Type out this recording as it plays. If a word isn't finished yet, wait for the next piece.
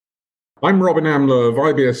I'm Robin Amler of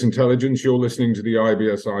IBS Intelligence. You're listening to the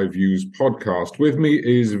IBS iViews podcast. With me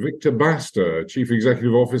is Victor Basta, Chief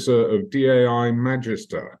Executive Officer of DAI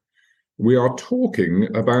Magister. We are talking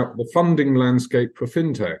about the funding landscape for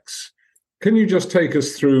fintechs. Can you just take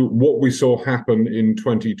us through what we saw happen in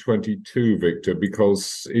 2022, Victor?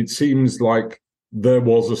 Because it seems like there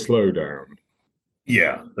was a slowdown.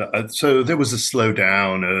 Yeah. So there was a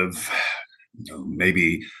slowdown of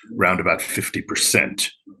maybe around about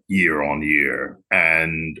 50% year on year.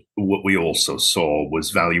 And what we also saw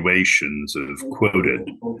was valuations of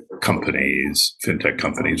quoted companies, fintech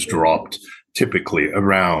companies, dropped typically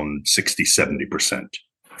around 60, 70%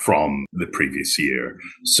 from the previous year.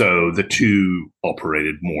 So the two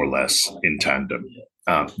operated more or less in tandem.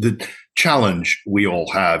 The challenge we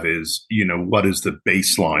all have is, what is the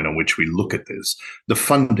baseline on which we look at this? The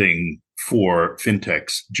funding for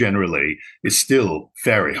fintechs generally is still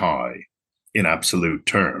very high in absolute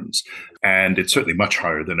terms. And it's certainly much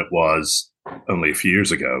higher than it was only a few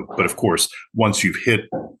years ago. But of course, once you've hit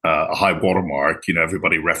a high watermark,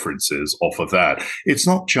 everybody references off of that. It's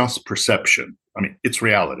not just perception. I mean, it's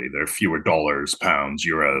reality. There are fewer dollars, pounds,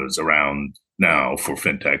 euros around now for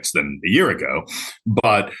fintechs than a year ago.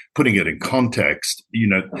 But putting it in context,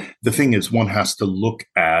 the thing is one has to look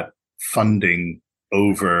at funding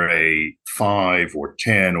over a 5 or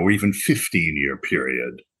 10 or even 15-year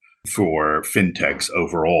period for fintechs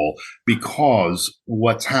overall, because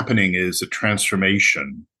what's happening is a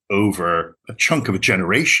transformation over a chunk of a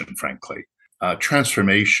generation, frankly, a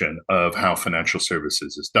transformation of how financial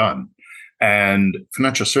services is done. And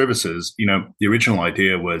financial services, the original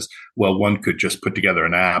idea was, well, one could just put together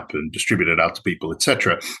an app and distribute it out to people, et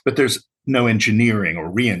cetera. But there's no engineering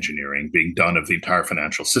or re-engineering being done of the entire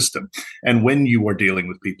financial system. And when you are dealing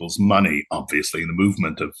with people's money, obviously, in the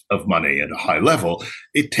movement of money at a high level,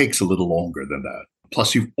 it takes a little longer than that.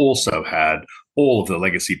 Plus, you've also had all of the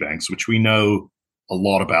legacy banks, which we know a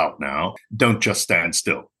lot about now, don't just stand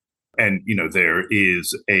still. And, there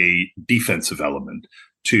is a defensive element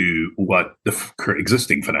to what the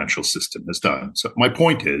existing financial system has done. So my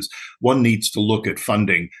point is, one needs to look at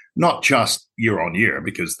funding, not just year on year,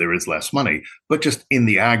 because there is less money, but just in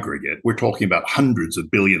the aggregate. We're talking about hundreds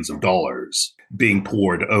of billions of dollars being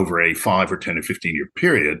poured over a 5 or 10 or 15-year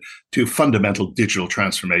period to fundamental digital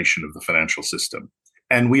transformation of the financial system.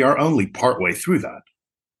 And we are only partway through that.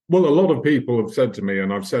 Well, a lot of people have said to me,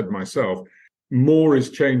 and I've said myself, more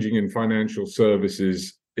is changing in financial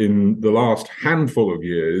services in the last handful of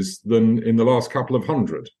years than in the last couple of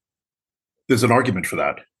hundred. There's an argument for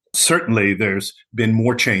that. Certainly, there's been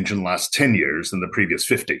more change in the last 10 years than the previous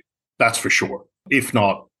 50. That's for sure, if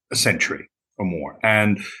not a century or more.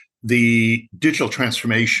 And the digital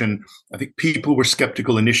transformation, I think people were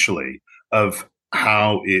skeptical initially of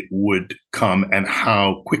how it would come and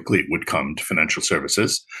how quickly it would come to financial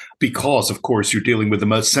services, because, of course, you're dealing with the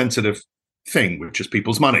most sensitive thing, which is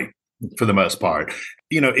people's money. For the most part,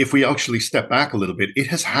 if we actually step back a little bit, it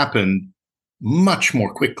has happened much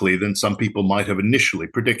more quickly than some people might have initially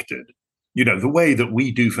predicted. The way that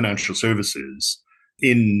we do financial services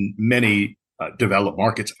in many developed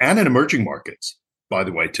markets and in emerging markets, by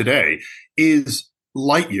the way, today is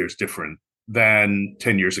light years different than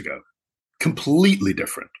 10 years ago. Completely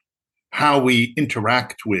different. How we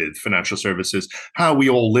interact with financial services, how we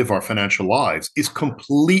all live our financial lives is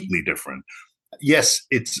completely different. Yes,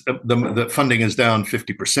 it's the funding is down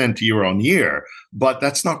 50% year on year, but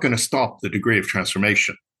that's not going to stop the degree of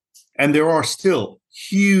transformation. And there are still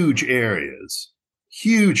huge areas,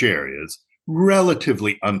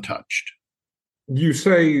 relatively untouched. You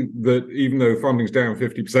say that even though funding's down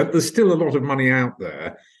 50%, there's still a lot of money out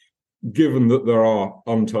there. Given that there are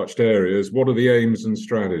untouched areas, what are the aims and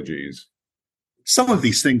strategies? Some of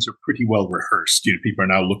these things are pretty well rehearsed. People are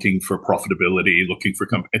now looking for profitability, looking for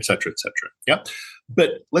et cetera, et cetera. Yeah.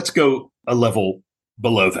 But let's go a level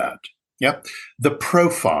below that. Yeah. The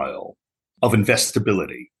profile of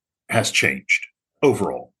investability has changed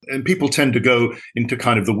overall. And people tend to go into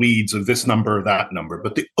kind of the weeds of this number or that number,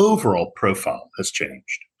 but the overall profile has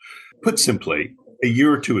changed. Put simply, a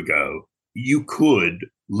year or two ago, you could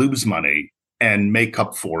lose money and make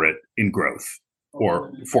up for it in growth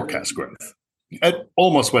or forecast growth at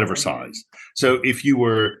almost whatever size. So if you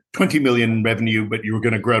were 20 million in revenue, but you were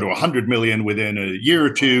going to grow to 100 million within a year or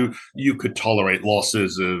two, you could tolerate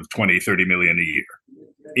losses of 20, 30 million a year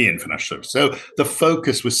in financial services. So the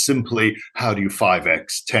focus was simply, how do you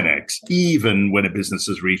 5x, 10x, even when a business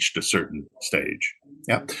has reached a certain stage?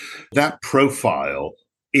 Yeah. That profile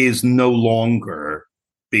is no longer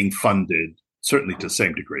being funded, certainly to the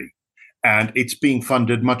same degree. And it's being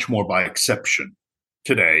funded much more by exception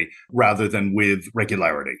today rather than with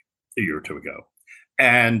regularity. a year or two ago.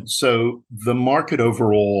 And so the market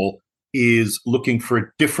overall is looking for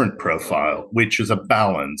a different profile, which is a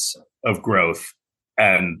balance of growth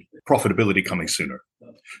and profitability coming sooner.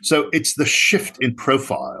 So it's the shift in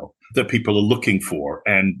profile that people are looking for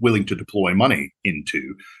and willing to deploy money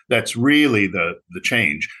into. That's really the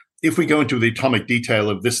change. If we go into the atomic detail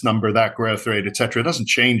of this number, that growth rate, et cetera, it doesn't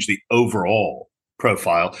change the overall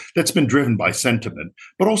profile that's been driven by sentiment,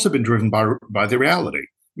 but also been driven by the reality.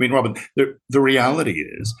 I mean, Robin, the reality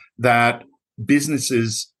is that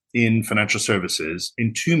businesses in financial services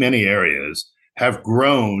in too many areas have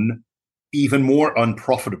grown even more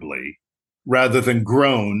unprofitably rather than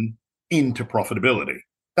grown into profitability.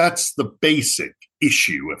 That's the basic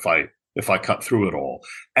issue if I cut through it all.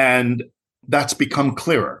 And that's become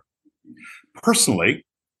clearer. Personally,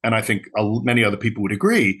 and I think many other people would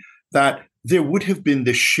agree, that there would have been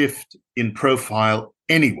this shift in profile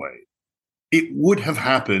anyway. It would have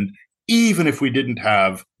happened even if we didn't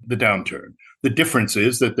have the downturn. The difference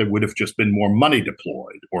is that there would have just been more money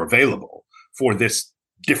deployed or available for this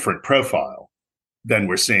different profile than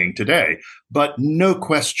we're seeing today. But no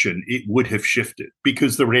question, it would have shifted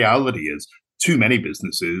because the reality is too many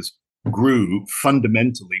businesses grew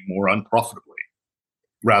fundamentally more unprofitably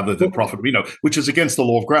rather than profitably, which is against the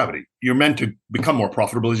law of gravity. You're meant to become more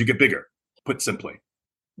profitable as you get bigger, put simply.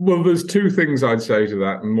 Well, there's two things I'd say to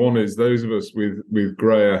that. And one is those of us with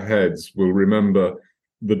grayer heads will remember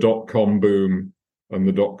the dot-com boom and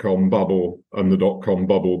the dot-com bubble and the dot-com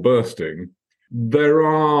bubble bursting. There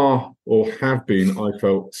are, or have been, I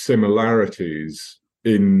felt, similarities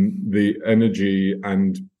in the energy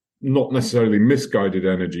and not necessarily misguided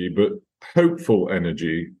energy, but hopeful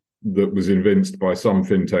energy that was evinced by some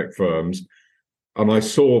fintech firms. And I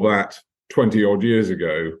saw that 20 odd years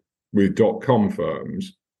ago with dot-com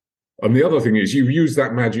firms. And the other thing is, you've used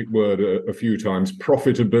that magic word a few times,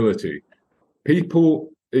 profitability.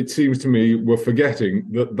 People, it seems to me, were forgetting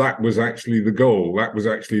that was actually the goal. That was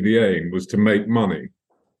actually the aim, was to make money.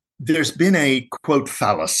 There's been a, quote,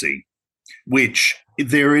 fallacy, which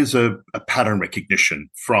there is a pattern recognition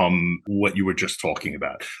from what you were just talking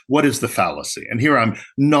about. What is the fallacy? And here I'm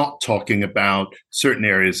not talking about certain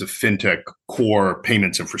areas of fintech, core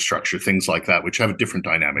payments infrastructure, things like that, which have a different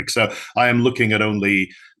dynamic. So I am looking at only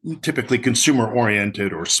typically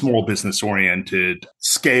consumer-oriented or small business-oriented,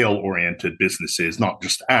 scale-oriented businesses, not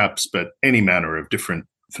just apps, but any manner of different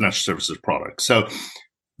financial services products. So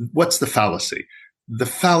what's the fallacy? The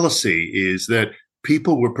fallacy is that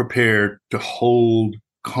people were prepared to hold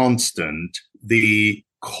constant the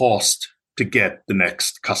cost to get the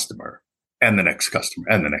next customer and the next customer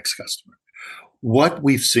and the next customer. What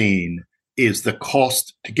we've seen is the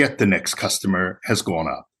cost to get the next customer has gone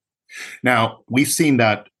up. Now, we've seen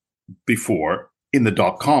that before in the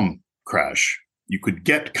dot-com crash. You could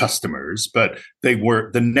get customers, but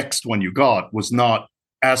the next one you got was not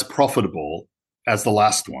as profitable as the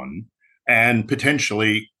last one and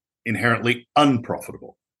potentially inherently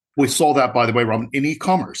unprofitable. We saw that, by the way, Robin, in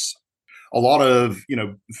e-commerce. A lot of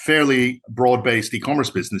fairly broad-based e-commerce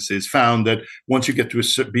businesses found that once you get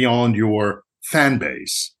to beyond your fan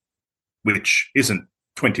base, which isn't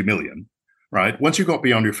 20 million, right? Once you got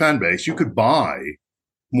beyond your fan base, you could buy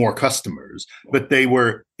more customers, but they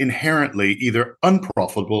were inherently either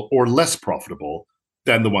unprofitable or less profitable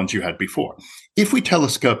than the ones you had before. If we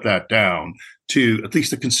telescope that down to at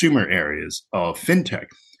least the consumer areas of fintech,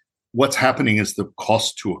 what's happening is the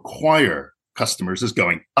cost to acquire customers is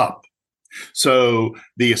going up. So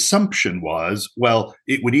the assumption was, well,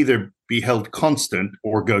 it would either be held constant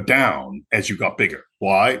or go down as you got bigger.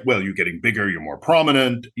 Why? Well, you're getting bigger, you're more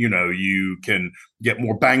prominent, you can get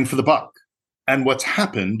more bang for the buck. And what's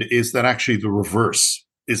happened is that actually the reverse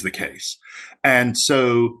is the case. And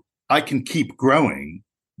so I can keep growing,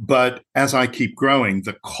 but as I keep growing,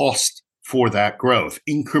 the cost for that growth,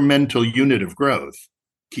 incremental unit of growth,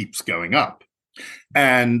 keeps going up.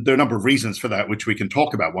 And there are a number of reasons for that, which we can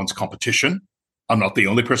talk about. One's competition. I'm not the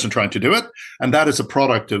only person trying to do it. And that is a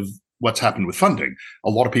product of what's happened with funding. A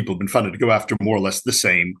lot of people have been funded to go after more or less the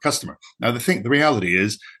same customer. Now, the reality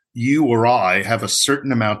is you or I have a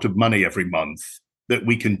certain amount of money every month that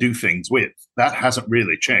we can do things with. That hasn't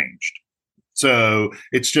really changed. So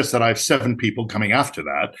it's just that I have 7 people coming after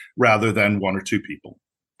that rather than 1 or 2 people.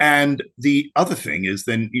 And the other thing is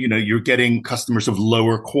then, you're getting customers of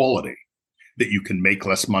lower quality that you can make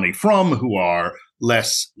less money from, who are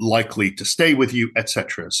less likely to stay with you,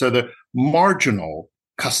 etc. So the marginal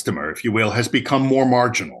customer, if you will, has become more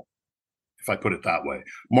marginal, if I put it that way.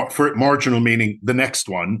 Marginal meaning the next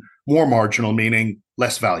one, more marginal meaning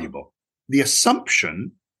less valuable. The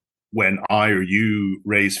assumption when I or you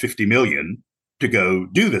raise 50 million to go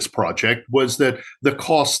do this project was that the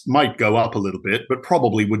cost might go up a little bit, but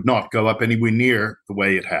probably would not go up anywhere near the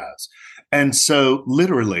way it has. And so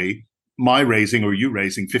literally my raising or you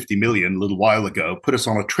raising 50 million a little while ago put us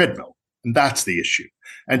on a treadmill. And that's the issue.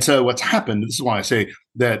 And so what's happened, this is why I say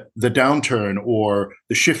that the downturn or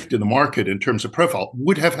the shift in the market in terms of profile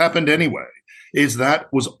would have happened anyway, is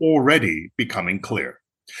that was already becoming clear.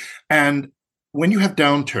 And when you have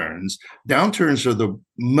downturns are the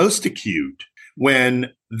most acute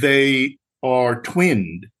when they are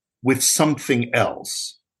twinned with something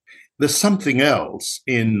else. The something else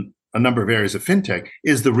in a number of areas of fintech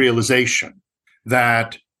is the realization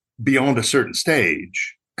that beyond a certain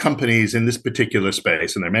stage, companies in this particular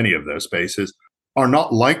space, and there are many of those spaces, are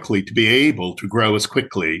not likely to be able to grow as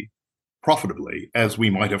quickly, profitably, as we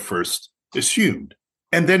might have first assumed.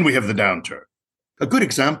 And then we have the downturn. A good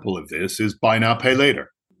example of this is buy now, pay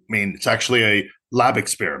later. I mean, it's actually a lab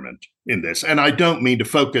experiment in this. And I don't mean to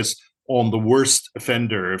focus on the worst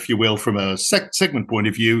offender, if you will, from a segment point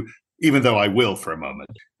of view, even though I will for a moment,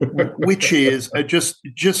 which is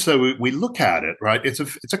just so we look at it, right?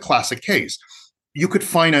 It's a classic case. You could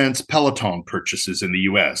finance Peloton purchases in the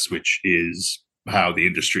US, which is how the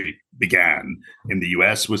industry began in the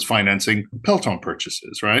US, was financing Peloton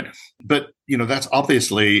purchases, right? But, that's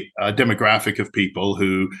obviously a demographic of people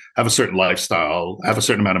who have a certain lifestyle, have a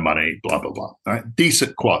certain amount of money, blah, blah, blah, right?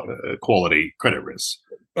 Decent quality credit risk.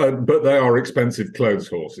 But they are expensive clothes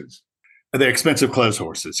horses. They're expensive clothes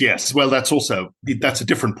horses, yes. Well, that's a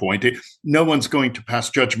different point. No one's going to pass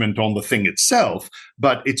judgment on the thing itself,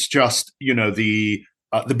 but it's just,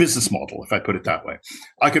 the business model, if I put it that way.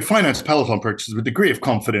 I could finance Peloton purchases with a degree of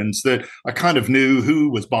confidence that I kind of knew who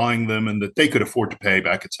was buying them and that they could afford to pay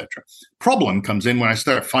back, etc. Problem comes in when I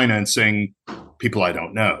start financing people I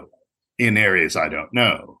don't know in areas I don't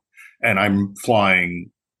know. And I'm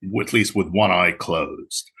flying at least with one eye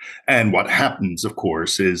closed. And what happens, of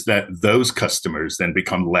course, is that those customers then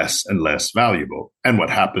become less and less valuable. And what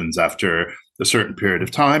happens after a certain period of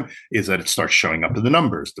time is that it starts showing up in the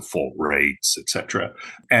numbers, default rates, etc.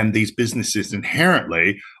 And these businesses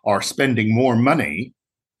inherently are spending more money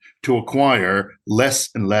to acquire less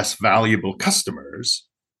and less valuable customers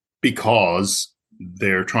because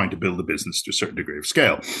they're trying to build a business to a certain degree of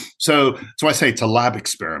scale. So I say it's a lab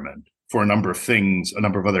experiment for a number of things, a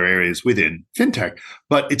number of other areas within fintech,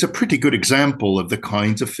 but it's a pretty good example of the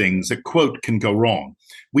kinds of things that, quote, can go wrong.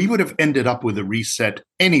 We would have ended up with a reset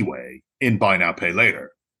anyway in buy now, pay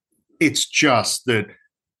later. It's just that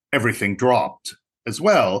everything dropped as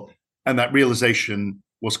well, and that realization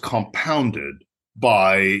was compounded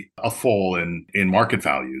by a fall in market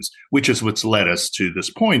values, which is what's led us to this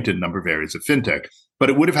point in a number of areas of fintech. But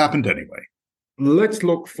it would have happened anyway. Let's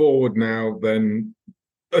look forward now then.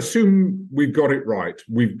 Assume we've got it right.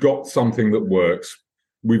 We've got something that works.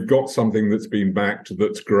 We've got something that's been backed,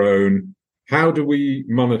 that's grown. How do we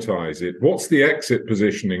monetize it? What's the exit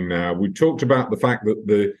positioning now? We talked about the fact that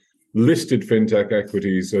the listed fintech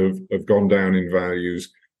equities have gone down in values.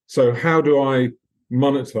 So how do I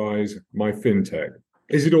monetize my fintech?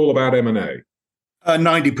 Is it all about M&A?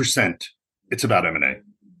 90% it's about M&A.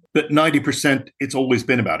 But 90% it's always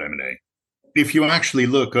been about M&A. If you actually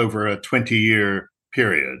look over a 20-year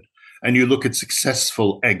period, and you look at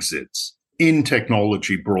successful exits in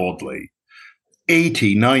technology broadly,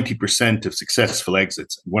 80-90% of successful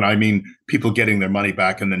exits, when I mean people getting their money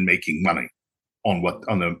back and then making money on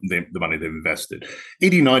the money they've invested,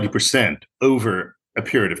 80-90% over a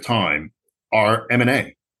period of time are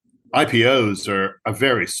M&A. IPOs are a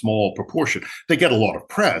very small proportion. They get a lot of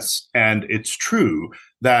press, and it's true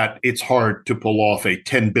that it's hard to pull off a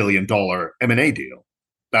 $10 billion M&A deal.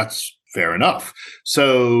 That's fair enough.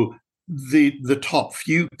 So the top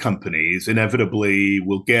few companies inevitably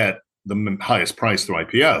will get the highest price through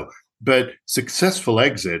IPO. But successful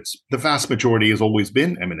exits, the vast majority has always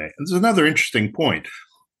been M&A. And there's another interesting point.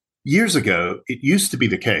 Years ago, it used to be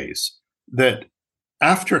the case that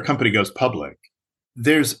after a company goes public,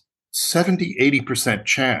 there's 70-80%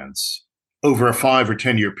 chance over a 5 or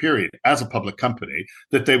 10 year period as a public company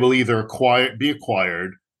that they will either be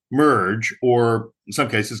acquired, merge, or in some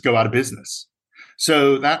cases go out of business.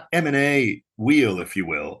 So that M&A wheel, if you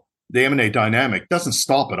will, the M&A dynamic doesn't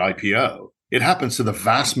stop at IPO. It happens to the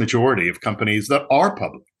vast majority of companies that are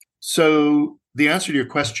public. So the answer to your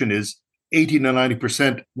question is 80 to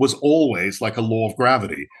 90% was always like a law of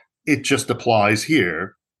gravity. It just applies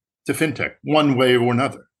here to fintech, one way or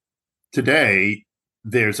another. Today,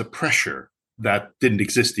 there's a pressure that didn't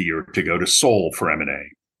exist a year ago to solve for M&A.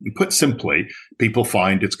 Put simply, people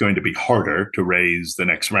find it's going to be harder to raise the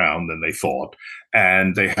next round than they thought,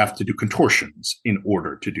 and they have to do contortions in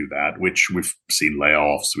order to do that, which we've seen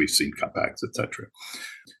layoffs, we've seen cutbacks, etc.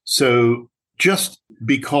 So just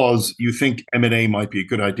because you think M&A might be a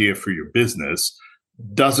good idea for your business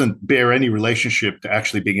doesn't bear any relationship to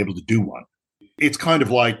actually being able to do one. It's kind of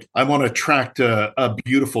like, I want to attract a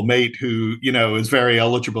beautiful mate who, is very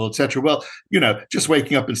eligible, et cetera. Well, just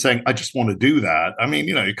waking up and saying, I just want to do that. I mean,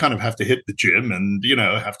 you kind of have to hit the gym and,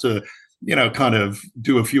 have to, kind of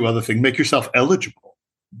do a few other things, make yourself eligible.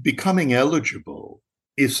 Becoming eligible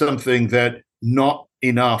is something that not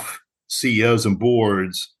enough CEOs and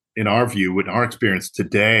boards, in our view, in our experience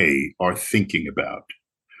today, are thinking about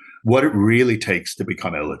what it really takes to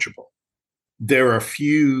become eligible. There are a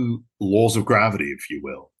few laws of gravity, if you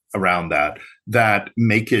will, around that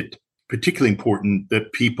make it particularly important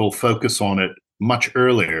that people focus on it much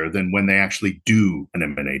earlier than when they actually do an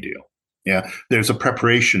M&A deal. Yeah, there's a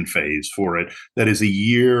preparation phase for it that is a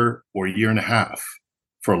year or a year and a half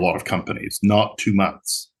for a lot of companies, not 2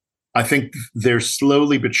 months. I think there's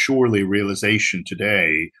slowly but surely realization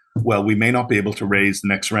today, well, we may not be able to raise the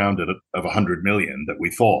next round of 100 million that we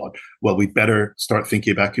thought. Well, we better start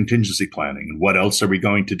thinking about contingency planning and what else are we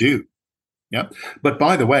going to do? Yeah. But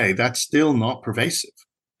by the way, that's still not pervasive.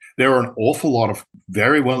 There are an awful lot of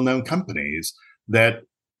very well-known companies that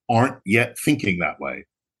aren't yet thinking that way.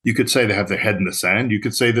 You could say they have their head in the sand. You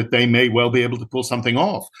could say that they may well be able to pull something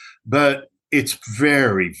off, but it's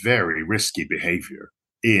very, very risky behavior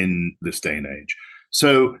in this day and age.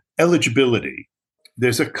 So eligibility,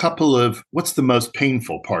 there's a couple of, what's the most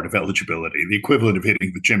painful part of eligibility? The equivalent of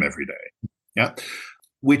hitting the gym every day, yeah,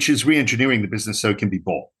 which is re-engineering the business so it can be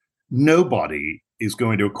bought. Nobody is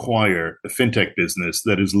going to acquire a fintech business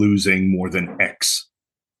that is losing more than X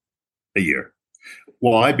a year.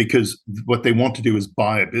 Why? Because what they want to do is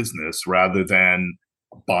buy a business rather than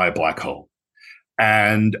buy a black hole.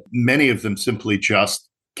 And many of them simply just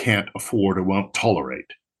can't afford or won't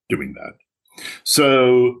tolerate doing that.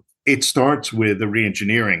 So it starts with the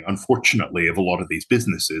re-engineering, unfortunately, of a lot of these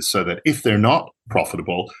businesses so that if they're not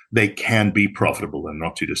profitable, they can be profitable in the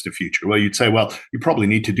not too distant future. Well, you'd say, well, you probably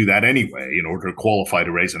need to do that anyway in order to qualify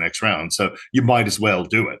to raise the next round. So you might as well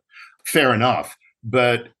do it. Fair enough.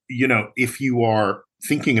 But, if you are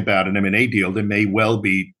thinking about an M&A deal, there may well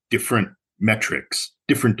be different metrics,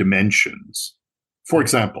 different dimensions. For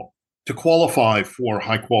example, to qualify for a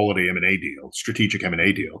high quality M&A deal, strategic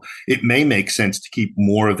M&A deal, it may make sense to keep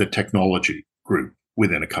more of the technology group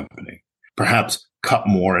within a company, perhaps cut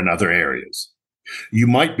more in other areas. You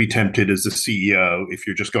might be tempted as a CEO, if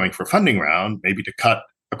you're just going for a funding round, maybe to cut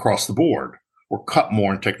across the board or cut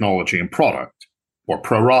more in technology and product or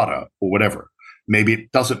pro rata or whatever. Maybe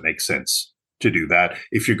it doesn't make sense to do that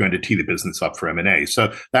if you're going to tee the business up for M&A.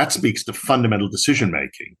 So that speaks to fundamental decision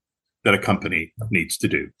making that a company needs to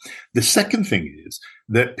do. The second thing is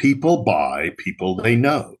that people buy people they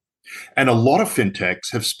know. And a lot of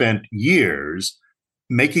fintechs have spent years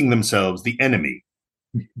making themselves the enemy.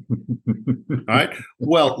 All right.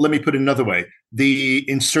 Well, let me put it another way. The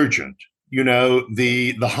insurgent,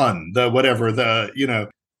 the Hun, the whatever,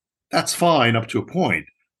 that's fine up to a point,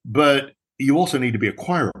 but you also need to be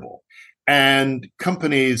acquirable. And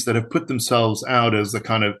companies that have put themselves out as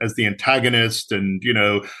the antagonist and,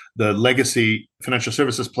 the legacy financial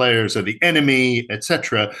services players are the enemy, et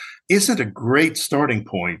cetera, isn't a great starting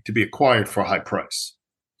point to be acquired for a high price.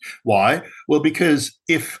 Why? Well, because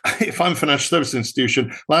if I'm a financial services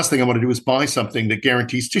institution, last thing I want to do is buy something that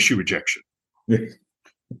guarantees tissue rejection.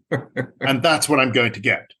 And that's what I'm going to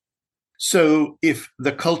get. So if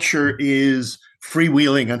the culture is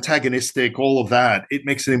freewheeling, antagonistic, all of that, it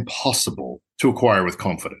makes it impossible to acquire with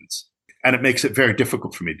confidence. And it makes it very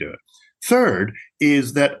difficult for me to do it. Third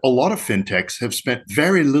is that a lot of fintechs have spent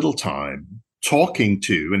very little time talking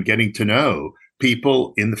to and getting to know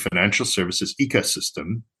people in the financial services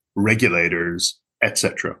ecosystem, regulators,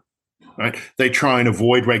 etc. Right? They try and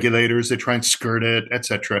avoid regulators, they try and skirt it,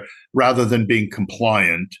 etc., rather than being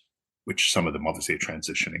compliant, which some of them obviously are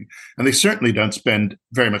transitioning. And they certainly don't spend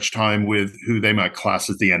very much time with who they might class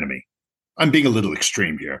as the enemy. I'm being a little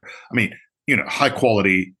extreme here. I mean, high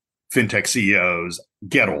quality fintech CEOs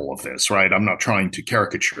get all of this, right? I'm not trying to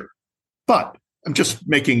caricature, but I'm just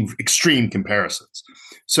making extreme comparisons.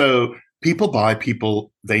 So people buy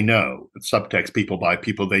people they know. Subtext, people buy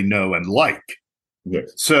people they know and like.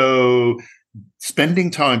 Yes. So spending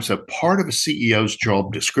time, so part of a CEO's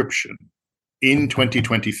job description in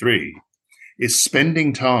 2023 is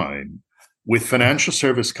spending time with financial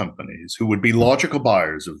service companies who would be logical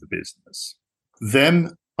buyers of the business,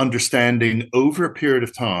 them understanding over a period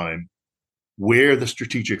of time where the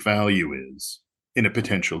strategic value is in a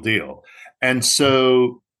potential deal. And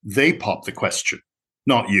so they pop the question,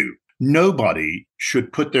 not you. Nobody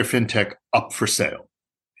should put their fintech up for sale.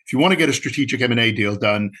 If you want to get a strategic M&A deal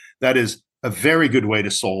done, that is a very good way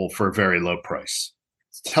to solve for a very low price.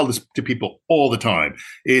 I tell this to people all the time.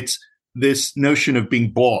 It's this notion of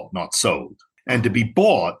being bought, not sold. And to be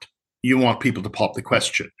bought, you want people to pop the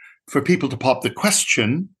question. For people to pop the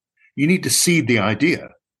question, you need to seed the idea.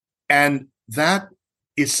 And that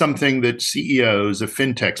is something that CEOs of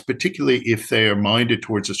fintechs, particularly if they are minded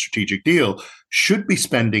towards a strategic deal, should be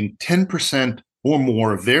spending 10% or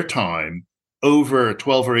more of their time over a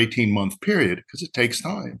 12 or 18-month period, because it takes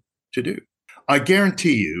time to do. I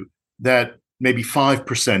guarantee you that maybe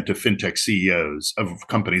 5% of fintech CEOs of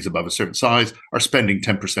companies above a certain size are spending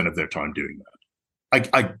 10% of their time doing that.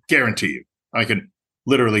 I guarantee you. I can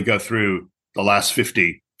literally go through the last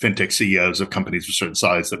 50 fintech CEOs of companies of a certain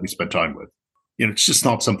size that we spent time with. It's just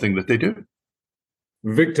not something that they do.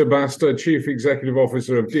 Victor Basta, Chief Executive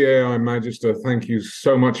Officer of DAI Magister, thank you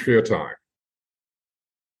so much for your time.